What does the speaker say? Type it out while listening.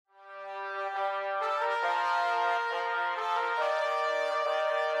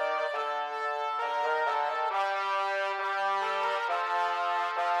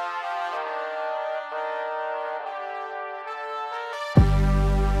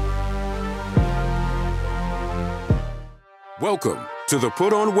Welcome to the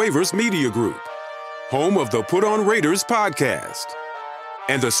Put on Waivers Media Group, home of the Put on Raiders podcast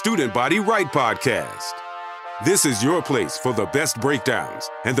and the Student Body Right podcast. This is your place for the best breakdowns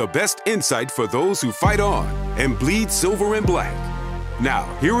and the best insight for those who fight on and bleed silver and black.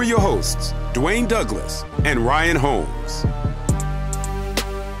 Now, here are your hosts, Dwayne Douglas and Ryan Holmes.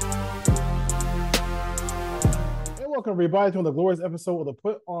 Welcome, everybody, to another glorious episode of the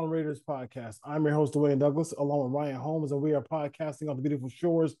Put on Raiders podcast. I'm your host, Dwayne Douglas, along with Ryan Holmes, and we are podcasting on the beautiful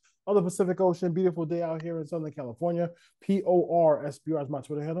shores of the Pacific Ocean. Beautiful day out here in Southern California. PORSBR is my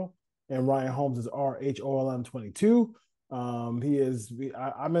Twitter handle, and Ryan Holmes is RHOLM22.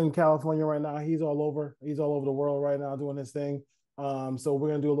 I'm in California right now. He's all over the world right now doing his thing. So we're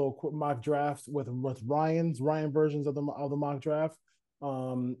gonna do a little quick mock draft with Ryan versions of the mock draft.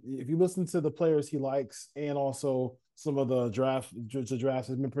 If you listen to the players he likes and also some of the drafts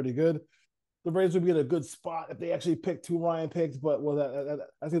has been pretty good. The Raiders would be in a good spot if they actually picked who Ryan picked, but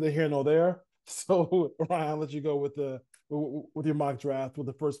that's neither here nor there. So Ryan, I'll let you go with your mock draft with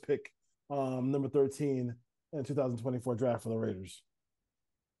the first pick, number 13 in 2024 draft for the Raiders.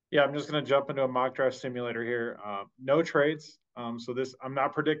 Yeah, I'm just going to jump into a mock draft simulator here. No trades. So I'm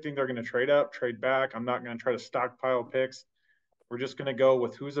not predicting they're going to trade up, trade back. I'm not going to try to stockpile picks. We're just going to go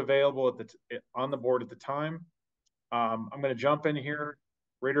with who's available on the board at the time. I'm going to jump in here.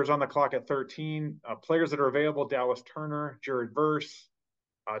 Raiders on the clock at 13. Players that are available: Dallas Turner, Jared Verse,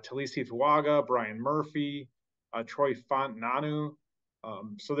 Talisi Fuaga, Brian Murphy, Troy Fontananu.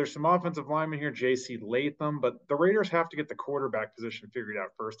 So there's some offensive linemen here, J.C. Latham, but the Raiders have to get the quarterback position figured out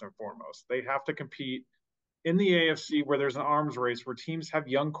first and foremost. They have to compete in the AFC where there's an arms race, where teams have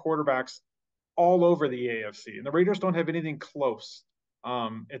young quarterbacks all over the AFC, and the Raiders don't have anything close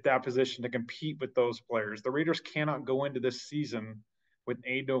at that position to compete with those players. The Raiders cannot go into this season with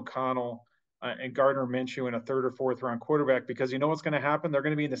Aidan O'Connell and Gardner Minshew in a third or fourth round quarterback, because you know what's going to happen? They're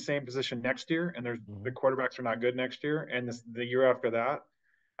going to be in the same position next year, and the quarterbacks are not good next year, and the year after that.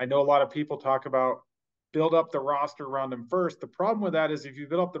 I know a lot of people talk about build up the roster around them first. The problem with that is if you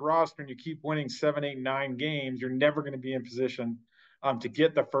build up the roster and you keep winning 7, 8, 9 games, you're never going to be in position to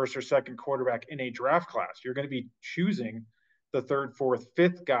get the first or second quarterback in a draft class. You're going to be choosing the third, fourth,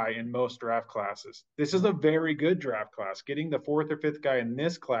 fifth guy in most draft classes. This is a very good draft class. Getting the fourth or fifth guy in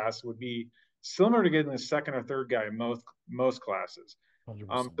this class would be similar to getting the second or third guy in most classes.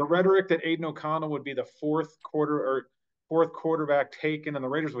 The rhetoric that Aidan O'Connell would be the fourth quarterback taken, and the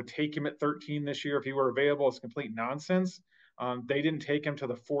Raiders would take him at 13 this year if he were available, is complete nonsense. They didn't take him to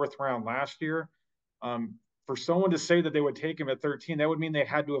the fourth round last year. For someone to say that they would take him at 13, that would mean they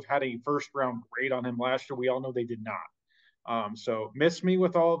had to have had a first round grade on him last year. We all know they did not. So miss me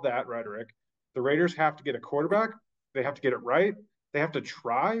with all of that rhetoric. The Raiders have to get a quarterback. They have to get it right. They have to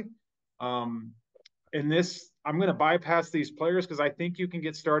try. In this, I'm going to bypass these players because I think you can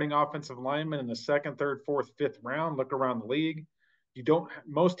get starting offensive linemen in the second, third, fourth, fifth round. Look around the league.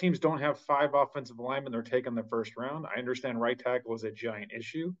 Most teams don't have 5 offensive linemen they're taking the first round. I understand right tackle is a giant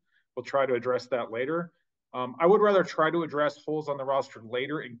issue. We'll try to address that later. I would rather try to address holes on the roster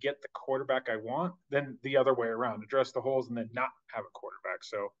later and get the quarterback I want than the other way around, address the holes and then not have a quarterback.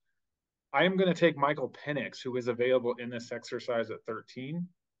 So I am going to take Michael Penix, who is available in this exercise at 13.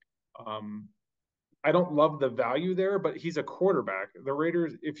 I don't love the value there, but he's a quarterback. The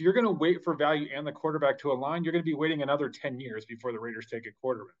Raiders, if you're going to wait for value and the quarterback to align, you're going to be waiting another 10 years before the Raiders take a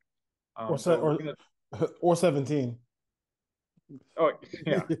quarterback. Or 17. Oh,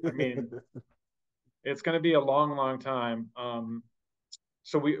 yeah. I mean, it's going to be a long, long time.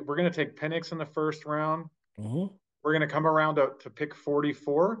 So we're going to take Penix in the first round. Mm-hmm. We're going to come around to pick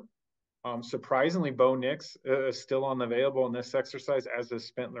 44. Surprisingly, Bo Nix is still unavailable in this exercise, as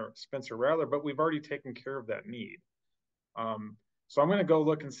is Spencer Rattler, but we've already taken care of that need. So I'm going to go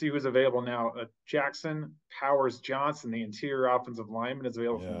look and see who's available now. Jackson Powers Johnson, the interior offensive lineman, is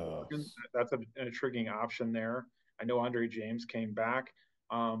available from Oregon. That's an intriguing option there. I know Andre James came back.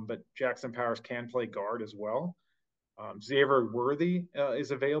 But Jackson Powers can play guard as well. Xavier Worthy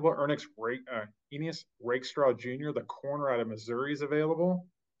is available. Eneas Rakestraw Jr., the corner out of Missouri, is available.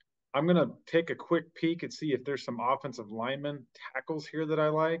 I'm going to take a quick peek and see if there's some offensive lineman tackles here that I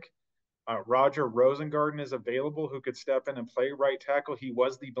like. Roger Rosengarten is available, who could step in and play right tackle. He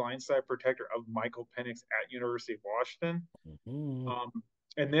was the blindside protector of Michael Penix at University of Washington.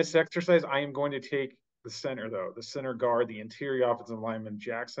 In this exercise, I am going to take the center guard, the interior offensive lineman,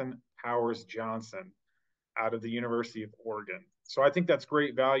 Jackson Powers Johnson, out of the University of Oregon. So I think that's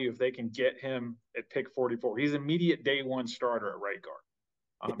great value if they can get him at pick 44. He's immediate day one starter at right guard.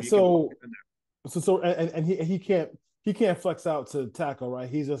 He can't flex out to tackle, right?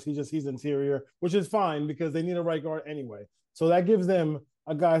 He's interior, which is fine because they need a right guard anyway. So that gives them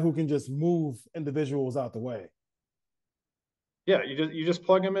a guy who can just move individuals out the way. Yeah, you just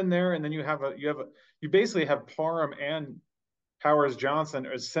plug him in there, and then you basically have Parham and Powers Johnson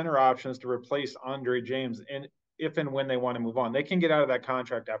as center options to replace Andre James, and if and when they want to move on, they can get out of that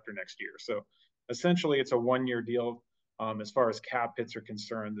contract after next year. So essentially, it's a 1-year deal. As far as cap hits are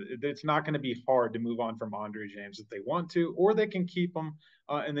concerned, it's not going to be hard to move on from Andre James if they want to, or they can keep him,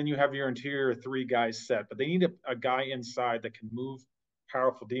 and then you have your interior 3 guys set. But they need a guy inside that can move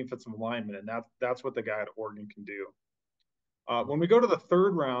powerful defensive linemen, and that's what the guy at Oregon can do. When we go to the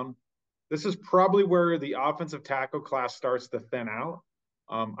 3rd round, this is probably where the offensive tackle class starts to thin out.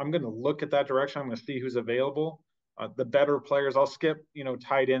 I'm going to look at that direction. I'm going to see who's available. The better players, I'll skip,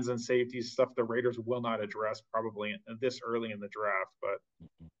 tight ends and safeties, stuff the Raiders will not address probably this early in the draft. But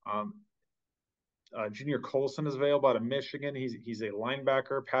Junior Colson is available out of Michigan. He's a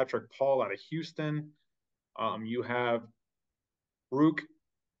linebacker. Patrick Paul out of Houston. You have Rook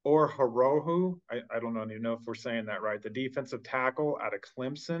or Horohu. I don't even know if we're saying that right. The defensive tackle out of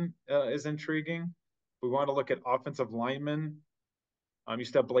Clemson is intriguing. We want to look at offensive linemen. You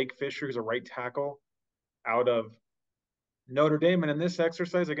still have Blake Fisher, who's a right tackle out of Notre Dame. And in this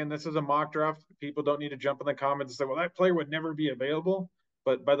exercise, again, this is a mock draft. People don't need to jump in the comments and say, well, that player would never be available.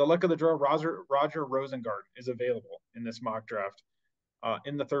 But by the luck of the draw, Roger Rosengart is available in this mock draft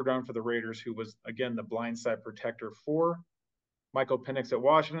in the 3rd round for the Raiders, who was, again, the blindside protector for Michael Penix at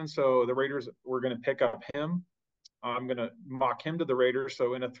Washington. So the Raiders were going to pick up him. I'm going to mock him to the Raiders.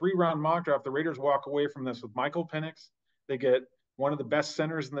 So in a 3-round mock draft, the Raiders walk away from this with Michael Penix. They get one of the best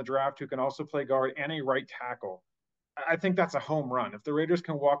centers in the draft who can also play guard and a right tackle. I think that's a home run. If the Raiders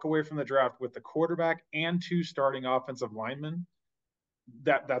can walk away from the draft with the quarterback and 2 starting offensive linemen,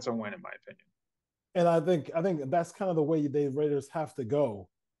 that's a win in my opinion. And I think that's kind of the way the Raiders have to go,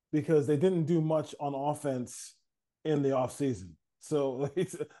 because they didn't do much on offense in the offseason. So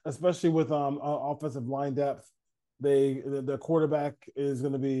especially with offensive line depth, the quarterback is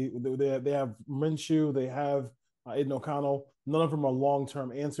going to be, they have Minshew, they have Aiden O'Connell. None of them are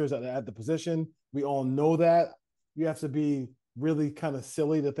long-term answers at the position. We all know that. You have to be really kind of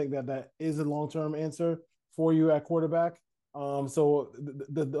silly to think that is a long-term answer for you at quarterback. So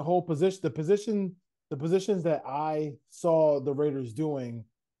the whole positions that I saw the Raiders doing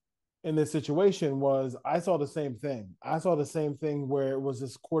in this situation was, I saw the same thing. I saw the same thing where it was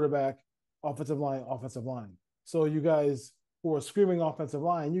this quarterback, offensive line. So you guys who are screaming offensive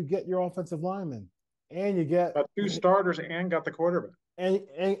line, you get your offensive lineman, and you get 2 starters and got the quarterback.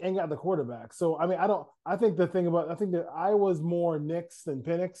 And got the quarterback. So I mean, I think that I was more Nix than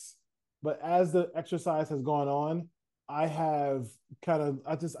Penix, but as the exercise has gone on, I have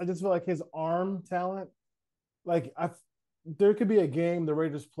I just feel like his arm talent, like there could be a game the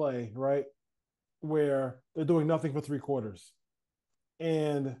Raiders play, right, where they're doing nothing for 3 quarters,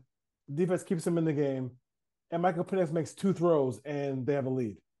 and defense keeps them in the game, and Michael Penix makes 2 throws and they have a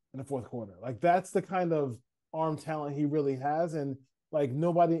lead in the 4th quarter. Like, that's the kind of arm talent he really has, and like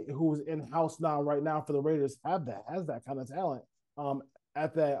nobody who's in house right now for the Raiders has that kind of talent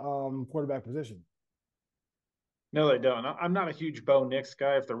at that quarterback position. No, they don't. I'm not a huge Bo Nix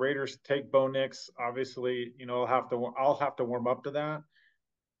guy. If the Raiders take Bo Nix, obviously, I'll have to warm up to that.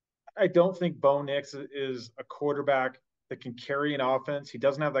 I don't think Bo Nix is a quarterback that can carry an offense. He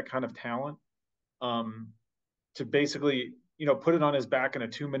doesn't have that kind of talent to basically, put it on his back in a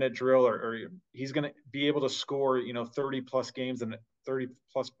 2-minute drill, or he's going to be able to score, 30 plus games and 30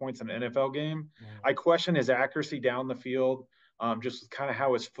 plus points in an NFL game. Yeah. I question his accuracy down the field. Just kind of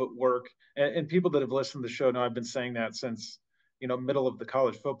how his footwork, and people that have listened to the show know I've been saying that since, middle of the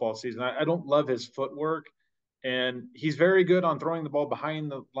college football season. I don't love his footwork, and he's very good on throwing the ball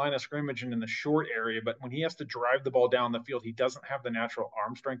behind the line of scrimmage and in the short area. But when he has to drive the ball down the field, he doesn't have the natural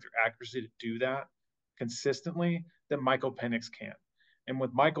arm strength or accuracy to do that consistently that Michael Penix can. And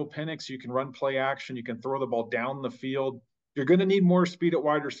with Michael Penix, you can run play action, you can throw the ball down the field. You're going to need more speed at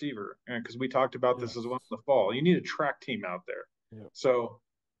wide receiver, because we talked about this as well in the fall. You need a track team out there. Yeah. So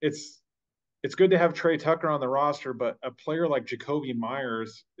it's good to have Trey Tucker on the roster, but a player like Jacoby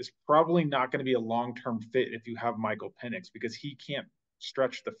Myers is probably not going to be a long-term fit if you have Michael Penix, because he can't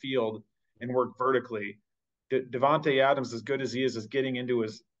stretch the field and work vertically. Devontae Adams, as good as he is getting into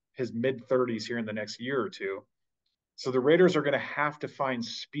his mid-30s here in the next year or two. So the Raiders are going to have to find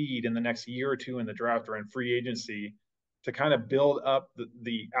speed in the next year or two in the draft or in free agency to kind of build up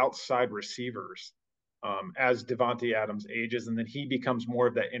the outside receivers as Devontae Adams ages, and then he becomes more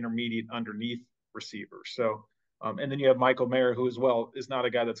of that intermediate underneath receiver. So, and then you have Michael Mayer, who as well is not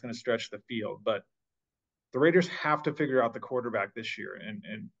a guy that's going to stretch the field. But the Raiders have to figure out the quarterback this year.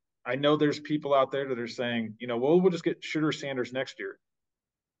 And I know there's people out there that are saying, well, we'll just get Shooter Sanders next year.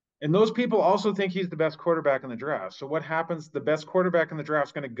 And those people also think he's the best quarterback in the draft. So what happens? The best quarterback in the draft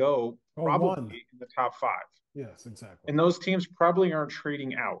is going to go one. probably in the top 5. Yes, exactly. And those teams probably aren't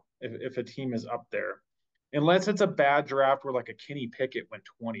trading out if a team is up there, unless it's a bad draft where like a Kenny Pickett went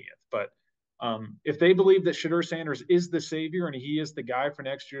 20th. But if they believe that Shedeur Sanders is the savior and he is the guy for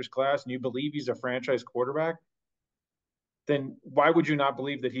next year's class, and you believe he's a franchise quarterback, then why would you not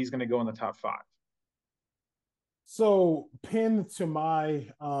believe that he's going to go in the top 5? So pinned to my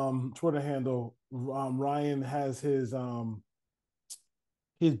Twitter handle, Ryan has his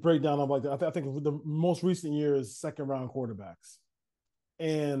breakdown of like I think the most recent years second round quarterbacks,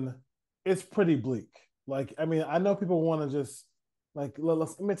 and it's pretty bleak. Like, I mean, I know people want to just like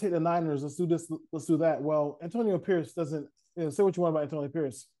let's imitate the Niners. Let's do this. Let's do that. Well, Antonio Pierce doesn't. Say what you want about Antonio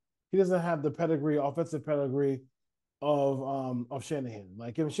Pierce. He doesn't have the pedigree, offensive pedigree of Shanahan.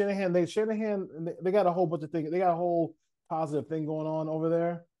 Like if Shanahan, they got a whole bunch of things. They got a whole positive thing going on over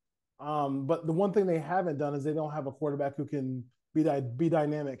there. But the one thing they haven't done is they don't have a quarterback who can be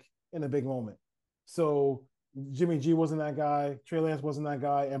dynamic in a big moment. So Jimmy G wasn't that guy, Trey Lance wasn't that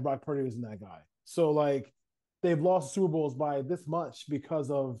guy, and Brock Purdy wasn't that guy. So like they've lost Super Bowls by this much because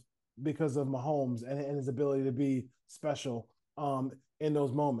of Mahomes and his ability to be special in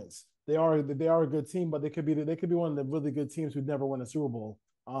those moments. They are a good team, but they could be one of the really good teams who'd never win a Super Bowl,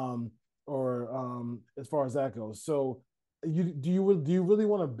 as far as that goes. So, do you really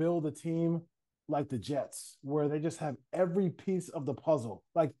want to build a team like the Jets, where they just have every piece of the puzzle?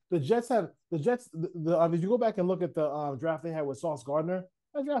 Like the Jets, if you go back and look at the draft they had with Sauce Gardner,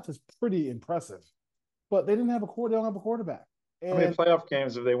 that draft is pretty impressive. But they don't have a quarterback. And how many playoff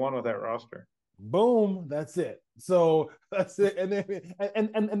games have they won with that roster? Boom, that's it. So that's it.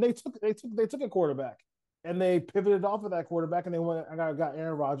 And they took a quarterback, and they pivoted off of that quarterback, and they went and got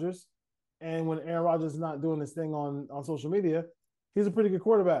Aaron Rodgers. And when Aaron Rodgers is not doing this thing on social media, he's a pretty good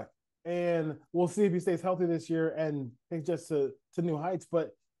quarterback. And we'll see if he stays healthy this year and takes just to new heights.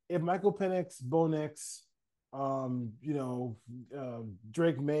 But if Michael Penix, Bo Nix,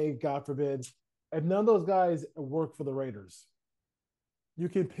 Drake May, God forbid, if none of those guys work for the Raiders, you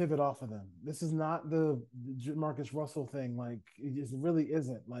can pivot off of them. This is not the Marcus Russell thing. Like, it really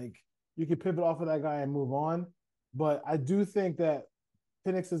isn't. Like, you can pivot off of that guy and move on. But I do think that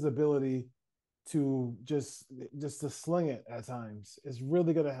Penix's ability to just to sling it at times is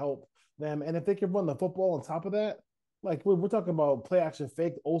really going to help them. And if they can run the football on top of that, like we're talking about play action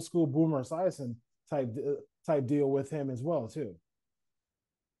fake, old school Boomer Esiason type deal with him as well too.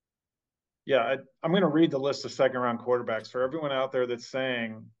 Yeah, I'm going to read the list of second round quarterbacks for everyone out there that's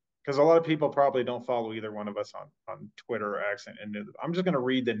saying, because a lot of people probably don't follow either one of us on Twitter or X, and I'm just going to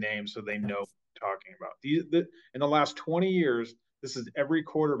read the names so they know what I'm talking about. In the last 20 years, this is every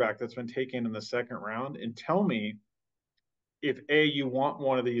quarterback that's been taken in the second round. And tell me if you want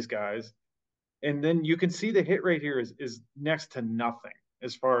one of these guys, and then you can see the hit rate here is next to nothing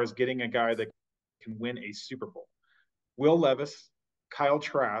as far as getting a guy that can win a Super Bowl. Will Levis, Kyle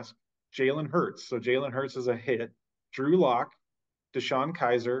Trask, Jalen Hurts. So Jalen Hurts is a hit. Drew Lock, Deshaun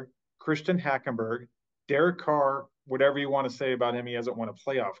Kaiser, Christian Hackenberg, Derek Carr, whatever you want to say about him, he hasn't won a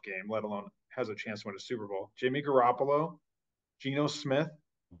playoff game, let alone has a chance to win a Super Bowl. Jimmy Garoppolo, Geno Smith,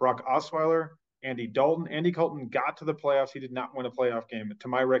 Brock Osweiler, Andy Dalton. Andy Dalton got to the playoffs. He did not win a playoff game. To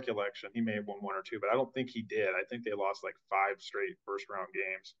my recollection, he may have won one or two, but I don't think he did. I think they lost like 5 straight first-round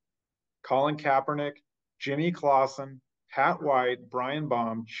games. Colin Kaepernick, Jimmy Clausen, Pat White, Brian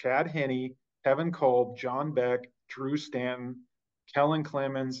Baum, Chad Henne, Kevin Kolb, John Beck, Drew Stanton, Kellen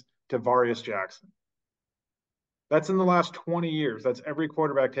Clemens, Tavarius Jackson. That's in the last 20 years. That's every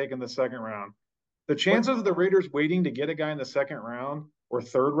quarterback taken the second round. The chances of the Raiders waiting to get a guy in the second round or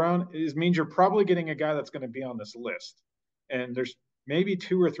third round means you're probably getting a guy that's going to be on this list. And there's maybe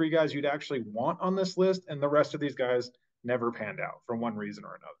 2 or 3 guys you'd actually want on this list, and the rest of these guys never panned out for one reason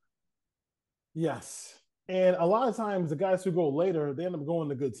or another. Yes. And a lot of times the guys who go later, they end up going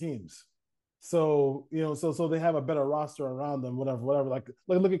to good teams. So, so they have a better roster around them, whatever. Like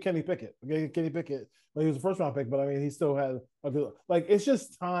look at Kenny Pickett. Okay, Kenny Pickett, well, he was a first round pick, but I mean, he still had a good, like, it's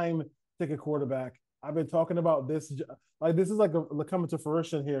just time to take a quarterback. I've been talking about this, like, this is like coming to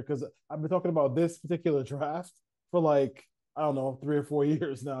fruition here, because I've been talking about this particular draft for like, I don't know, 3 or 4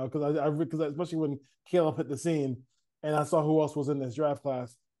 years now, because especially when Caleb hit the scene and I saw who else was in this draft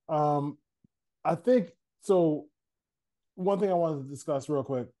class. I think so. One thing I wanted to discuss real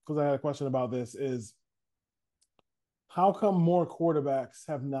quick, because I had a question about this, is how come more quarterbacks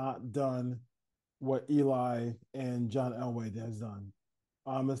have not done what Eli and John Elway has done,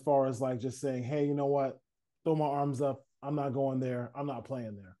 as far as like just saying, hey, you know what, throw my arms up, I'm not going there, I'm not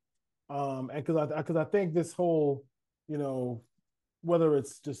playing there. And because I think this whole, you know, whether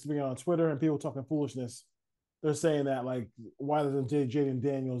it's just being on Twitter and people talking foolishness, they're saying that like, why doesn't Jaden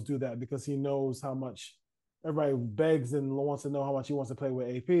Daniels do that? Because he knows how much everybody begs and wants to know how much he wants to play with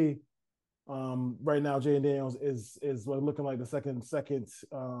AP. Right now, Jaden Daniels is looking like the second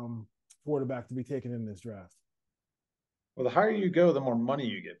quarterback to be taken in this draft. Well, the higher you go, the more money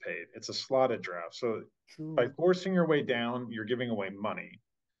you get paid. It's a slotted draft. So by True. forcing your way down, you're giving away money.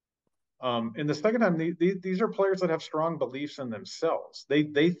 And the second time, these are players that have strong beliefs in themselves.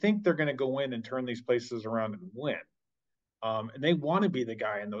 They think they're going to go in and turn these places around and win. And they want to be the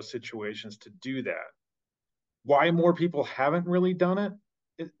guy in those situations to do that. Why more people haven't really done it?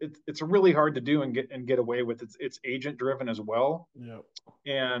 It's really hard to do and get away with. It's agent driven as well. Yep.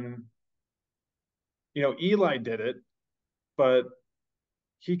 And Eli did it, but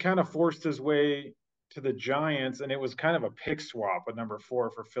he kind of forced his way to the Giants, and it was kind of a pick swap at number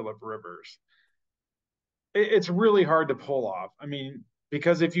 4 for Phillip Rivers. It's really hard to pull off. I mean,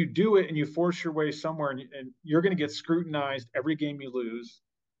 because if you do it and you force your way somewhere, and you're going to get scrutinized every game you lose,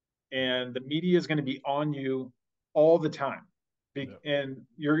 and the media is going to be on you all the time. And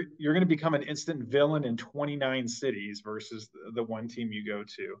you're going to become an instant villain in 29 cities versus the one team you go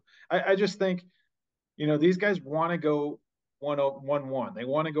to. I just think, these guys want to go 1-1. They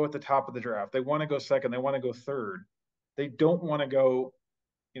want to go at the top of the draft. They want to go second. They want to go third. They don't want to go,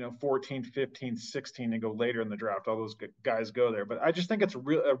 14th, 15th, 16th and go later in the draft. All those guys go there. But I just think it's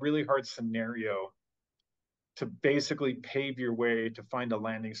a really hard scenario to basically pave your way to find a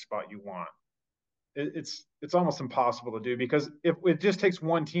landing spot you want. It's almost impossible to do, because if it just takes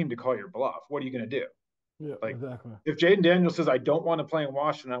one team to call your bluff, what are you going to do? Yeah, like exactly. If Jaden Daniels says, I don't want to play in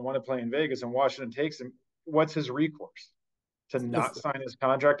Washington, I want to play in Vegas, and Washington takes him, what's his recourse? To not sign his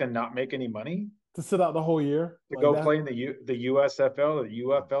contract and not make any money? To sit out the whole year? To go play in the USFL or the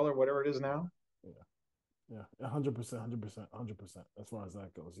UFL or whatever it is now? Yeah, 100%, 100%, 100%. As far as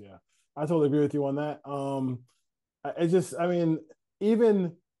that goes, yeah, I totally agree with you on that. I mean,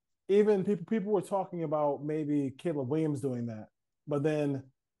 even people were talking about maybe Caleb Williams doing that, but then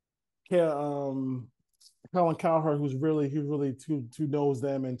Colin Cowherd, who really knows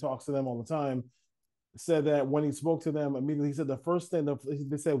them and talks to them all the time, said that when he spoke to them immediately, he said the first thing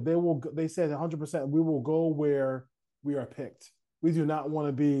they said they said 100% we will go where we are picked. We do not want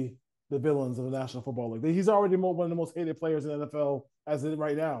to be the villains of the National Football League. He's already one of the most hated players in the NFL as it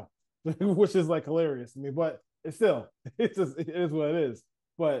right now, which is like hilarious to me. But it's still, it is what it is.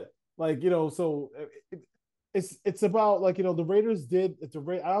 But like, so it's about like, the Raiders did.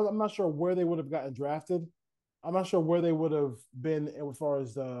 I'm not sure where they would have gotten drafted. I'm not sure where they would have been as far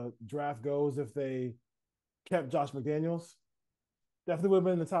as the draft goes if they kept Josh McDaniels. Definitely would have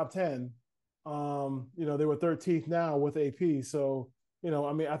been in the top 10. They were 13th now with AP. So,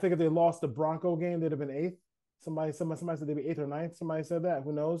 I mean, I think if they lost the Bronco game, they'd have been 8th. Somebody said they'd be 8th or 9th. Somebody said that.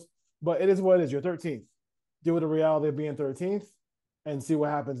 Who knows? But it is what it is. You're 13th. Deal with the reality of being 13th and see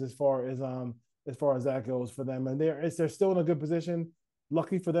what happens as far as that goes for them. And they're still in a good position.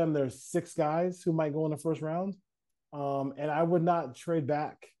 Lucky for them, there's 6 guys who might go in the first round. And I would not trade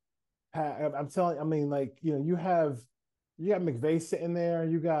back. I'm telling. I mean, like, you got McVay sitting there.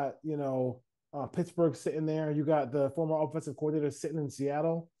 You got Pittsburgh sitting there. You got the former offensive coordinator sitting in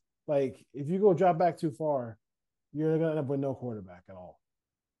Seattle. Like, if you go drop back too far, you're gonna end up with no quarterback at all.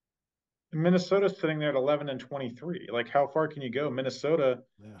 Minnesota's sitting there at 11 and 23. Like, how far can you go? Minnesota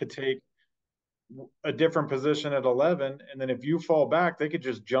could take a different position at 11, and then if you fall back, they could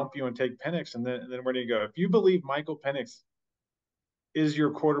just jump you and take Penix, and then where do you go? If you believe Michael Penix is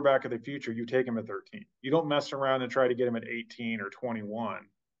your quarterback of the future, you take him at 13. You don't mess around and try to get him at 18 or 21.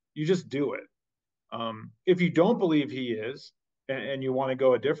 You just do it. If you don't believe he is, and you want to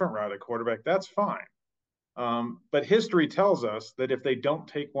go a different route at quarterback, that's fine. But history tells us that if they don't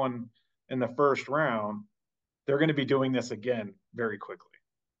take one in the first round, they're going to be doing this again very quickly.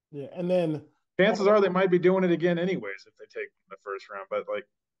 Yeah, and then chances are they might be doing it again anyways if they take the first round. But like,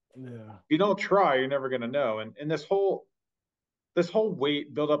 if you don't try, you're never going to know. And this whole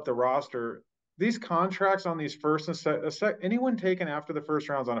weight build up the roster. These contracts on these first and anyone taken after the first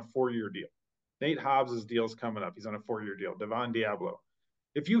round is on a 4-year deal. Nate Hobbs' deal's coming up. He's on a 4-year deal. Devon Diablo.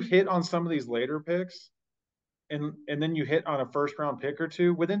 If you hit on some of these later picks, and then you hit on a first round pick or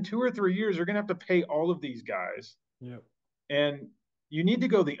two, within 2 or 3 years, you're going to have to pay all of these guys. Yep. And you need to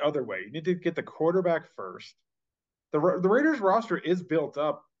go the other way. You need to get the quarterback first. The Raiders roster is built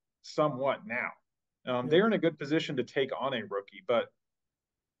up somewhat now. They're in a good position to take on a rookie, but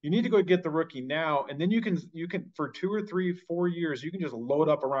you need to go get the rookie now, and then you can for 2 or 3, 4 years, you can just load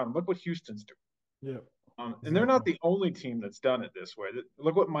up around. Look what Houston's doing. Yeah. And they're not the only team that's done it this way.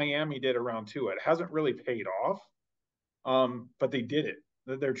 Look what Miami did around Tua. It hasn't really paid off, but they did it.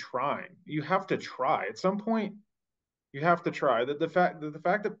 They're trying. You have to try. At some point, you have to try. The fact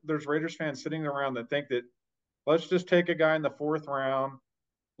that there's Raiders fans sitting around that think that let's just take a guy in the 4th round.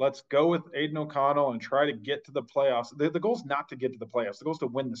 Let's go with Aiden O'Connell and try to get to the playoffs. The goal is not to get to the playoffs. The goal is to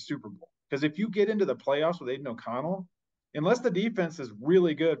win the Super Bowl. Because if you get into the playoffs with Aiden O'Connell, unless the defense is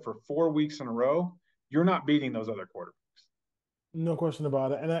really good for 4 weeks in a row, you're not beating those other quarterbacks. No question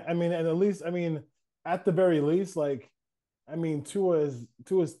about it. And I mean, and at least, I mean, at the very least, like, I mean, I think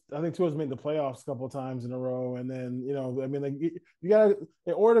Tua's made the playoffs a couple of times in a row. And then, I mean, like, you gotta,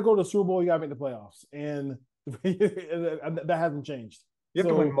 in order to go to the Super Bowl, you gotta make the playoffs. And that hasn't changed. You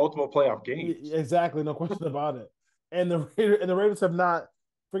have to win multiple playoff games. Exactly, no question about it. And the Raiders have not,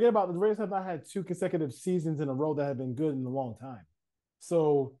 forget about it, the Raiders have not had 2 consecutive seasons in a row that have been good in a long time.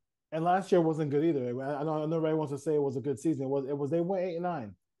 So, and last year wasn't good either. I know everybody wants to say it was a good season. It was they went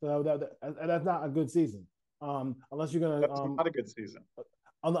 8-9. So that's not a good season. Unless you're gonna, that's not a good season.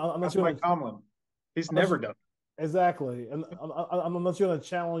 Unless you're Mike Tomlin, he's never done it. Exactly, and unless you're gonna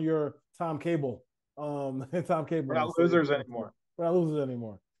challenge your Tom Cable, Tom Cable. We're not losers anymore. We're not losers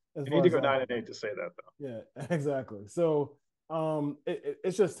anymore. You need to go 9-8 to say that, though. Yeah, exactly. So,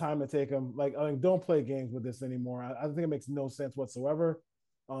 it's just time to take them. Like, I mean, don't play games with this anymore. I think it makes no sense whatsoever.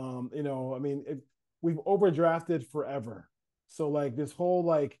 I mean, we've overdrafted forever. So, like, this whole,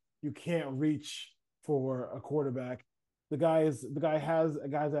 like, you can't reach for a quarterback. The guy has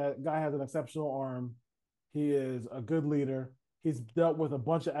an exceptional arm. He is a good leader. He's dealt with a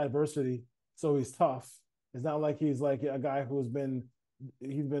bunch of adversity, so he's tough. It's not like he's like a guy who's been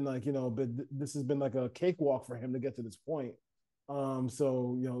like, but this has been like a cakewalk for him to get to this point.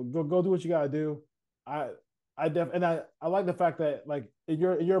 So go do what you gotta do. I like the fact that, like, in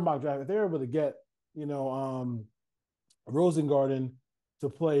your mock draft, if they're able to get Rosengarten to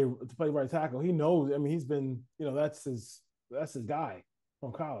play right tackle, he knows. I mean, he's been that's his guy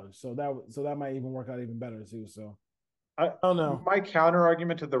from college. So that might even work out even better too. So I don't know. My counter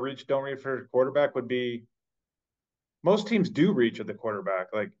argument to the don't reach for quarterback would be most teams do reach at the quarterback.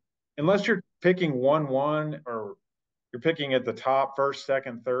 Like, unless you're picking 1-1 or you're picking at the top, first,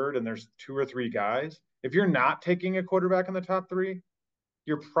 second, third, and there's 2 or 3 guys. If you're not taking a quarterback in the top 3,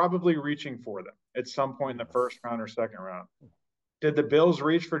 you're probably reaching for them at some point in the first round or second round. Did the Bills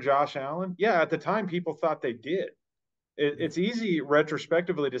reach for Josh Allen? Yeah, at the time, people thought they did. It's easy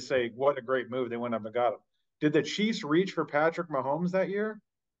retrospectively to say what a great move. They went up and got him. Did the Chiefs reach for Patrick Mahomes that year?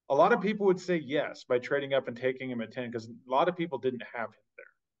 A lot of people would say yes by trading up and taking him at 10 because a lot of people didn't have him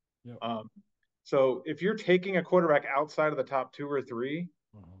there. Yep. So if you're taking a quarterback outside of the top 2 or 3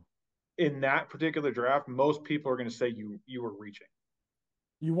 in that particular draft, most people are going to say you were reaching.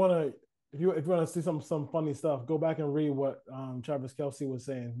 You want to, if you want to see some funny stuff, go back and read what Travis Kelce was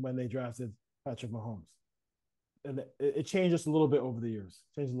saying when they drafted Patrick Mahomes. And it changed just a little bit over the years.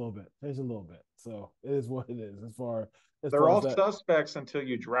 Changed a little bit. So it is what it is. They're all suspects until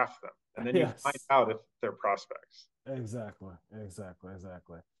you draft them, and then you find out if they're prospects. Exactly. That's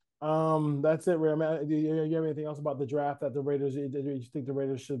it, Ray. I mean, do you have anything else about the draft that the Raiders? You think the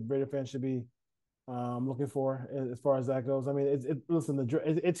Raider fans should be looking for as far as that goes? I mean, listen,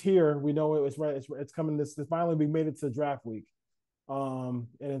 it's here. We know it's right. It's coming. This finally we made it to draft week, and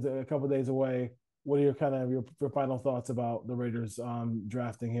it's a couple of days away. What are your final thoughts about the Raiders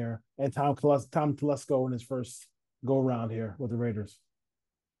drafting here and Tom Telesco in his first go around here with the Raiders?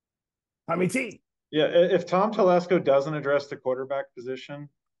 Yeah, if Tom Telesco doesn't address the quarterback position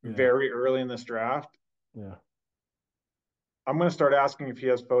very early in this draft, I'm going to start asking if he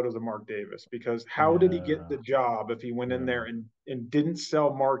has photos of Mark Davis, because how did he get the job if he went in there and didn't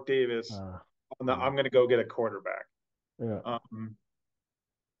sell Mark Davis on the I'm going to go get a quarterback?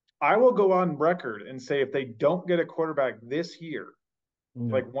 I will go on record and say if they don't get a quarterback this year,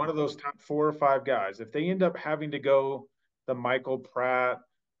 like one of those top 4 or 5 guys, if they end up having to go the Michael Pratt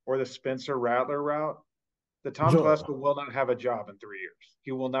or the Spencer Rattler route, the Tom Telesco will not have a job in 3 years.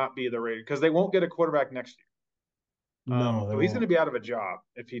 He will not be the Raider because they won't get a quarterback next year. So he's going to be out of a job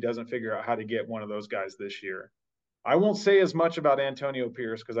if he doesn't figure out how to get one of those guys this year. I won't say as much about Antonio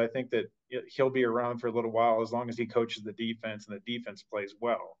Pierce because I think that he'll be around for a little while as long as he coaches the defense and the defense plays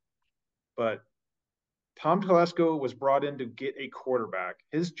well. But Tom Telesco was brought in to get a quarterback.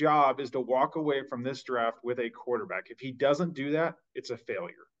 His job is to walk away from this draft with a quarterback. If he doesn't do that, it's a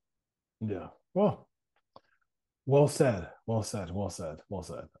failure. Yeah. Well said. Raider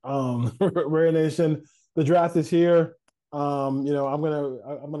Nation, the draft is here. I'm gonna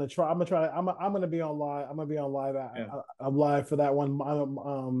be on live. I'm live for that one.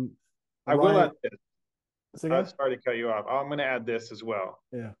 I will add this. So again, Sorry to cut you off. I'm going to add this as well.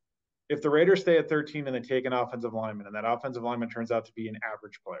 yeah, If the Raiders stay at 13 and they take an offensive lineman, and that offensive lineman turns out to be an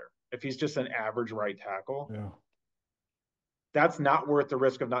average player, if he's just an average right tackle, yeah, that's not worth the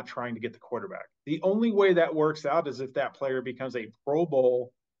risk of not trying to get the quarterback. The only way that works out is if that player becomes a Pro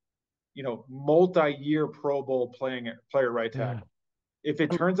Bowl, multi-year Pro Bowl player right yeah. tackle. If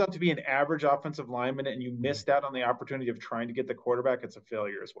it turns out to be an average offensive lineman and you missed out on the opportunity of trying to get the quarterback, it's a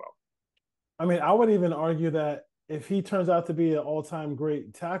failure as well. I mean, I would even argue that if he turns out to be an all-time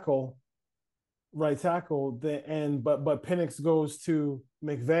great tackle, right tackle, but Penix goes to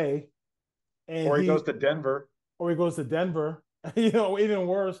McVay, and or he goes to Denver, or he goes to Denver, even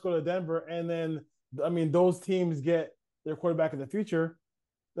worse, go to Denver, and then I mean those teams get their quarterback in the future.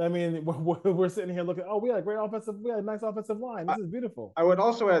 I mean, we're sitting here looking. Oh, we had a nice offensive line. This is beautiful. I would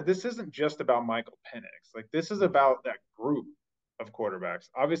also add, this isn't just about Michael Penix. Like, this is about that group of quarterbacks.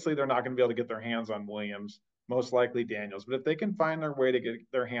 Obviously, they're not going to be able to get their hands on Williams, most likely Daniels. But if they can find their way to get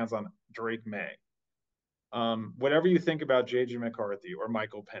their hands on Drake May, whatever you think about J.J. McCarthy or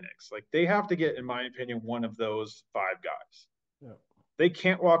Michael Penix, like, they have to get, in my opinion, one of those five guys. Yeah. They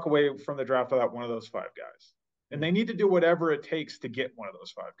can't walk away from the draft without one of those five guys. And they need to do whatever it takes to get one of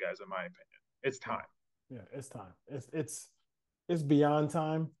those five guys, in my opinion. It's time. Yeah, it's time. It's beyond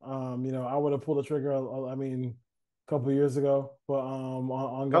time. I would have pulled the trigger. I mean, a couple of years ago, but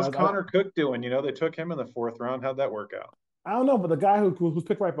on guys. How's Connor Cook doing? They took him in the 4th round. How'd that work out? I don't know, but the guy who's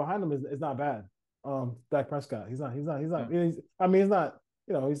picked right behind him is not bad. Dak Prescott. He's not. Yeah. I mean, he's not.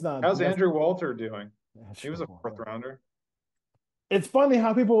 He's not. How's Andrew Walter doing? Yeah, he was a 4th rounder. It's funny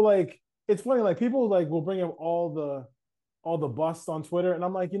how people like. It's funny, like people like will bring up all the busts on Twitter, and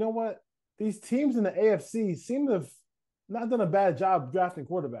I'm like, you know what? These teams in the AFC seem to have not done a bad job drafting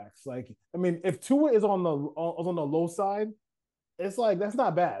quarterbacks. Like, I mean, if Tua is on the low side, it's like that's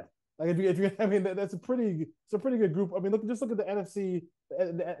not bad. Like if you I mean that's a pretty good group. I mean, look at the NFC,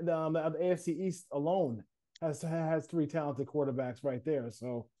 the AFC East alone has 3 talented quarterbacks right there.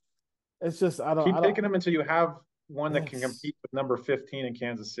 So it's just keep taking them until you have one that can compete with number 15 in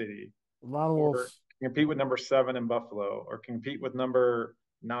Kansas City. Ron Wolf compete with number 7 in Buffalo, or compete with number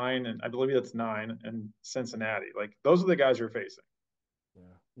 9, and I believe that's 9 in Cincinnati. Like, those are the guys you're facing.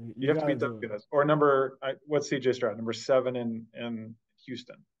 Yeah, you have to beat those guys. Or what's CJ Stroud? Number 7 in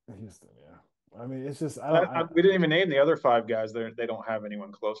Houston. Houston, yeah. I mean, it's just we didn't even name the other 5 guys. They don't have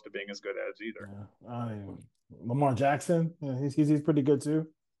anyone close to being as good as either. Yeah. I mean, Lamar Jackson, he's pretty good too.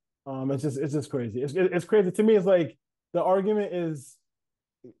 It's just crazy. It's crazy to me. It's like the argument is.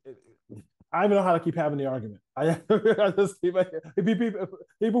 I don't even know how to keep having the argument. I just keep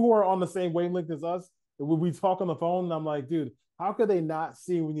people who are on the same wavelength as us. When we talk on the phone, and I'm like, dude, how could they not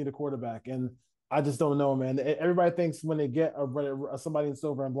see we need a quarterback? And I just don't know, man. Everybody thinks when they get somebody in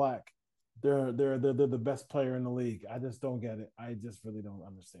silver and black, they're the best player in the league. I just don't get it. I just really don't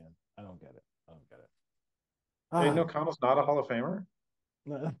understand. I don't get it. Aiden O'Connell's not a Hall of Famer?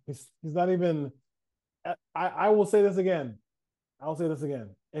 No, he's not even. I will say this again. I'll say this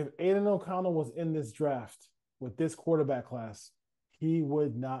again. If Aiden O'Connell was in this draft with this quarterback class, he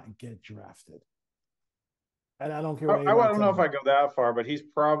would not get drafted. And I don't care. I don't know if I go that far, but he's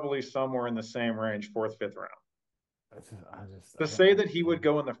probably somewhere in the same range, 4th, 5th round. To say that he would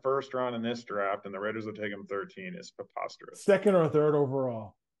go in the 1st round in this draft and the Raiders would take him 13 is preposterous. 2nd or 3rd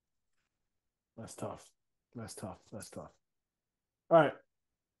overall. That's tough. All right.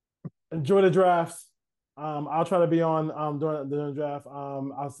 Enjoy the drafts. I'll try to be on during the draft.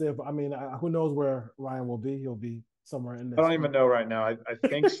 I'll see if who knows where Ryan will be. He'll be somewhere in this. I don't even know right now. I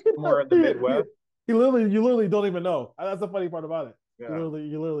think somewhere in the Midwest. You literally don't even know. That's the funny part about it. Yeah.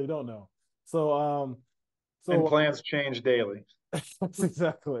 You literally don't know. So and plans change daily.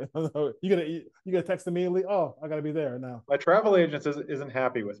 Exactly. You gotta text immediately. Oh, I gotta be there now. My travel agent isn't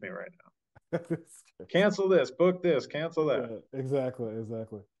happy with me right now. Cancel this, book this, cancel that. Yeah, exactly.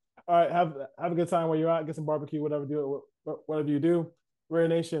 All right, have a good time where you're at. Get some barbecue, whatever you do. Raider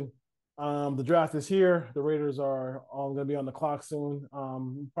Nation, the draft is here. The Raiders are going to be on the clock soon.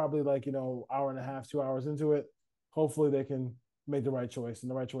 Probably like hour and a half, 2 hours into it. Hopefully they can make the right choice, and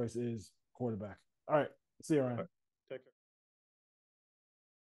the right choice is quarterback. All right, see you, Ryan.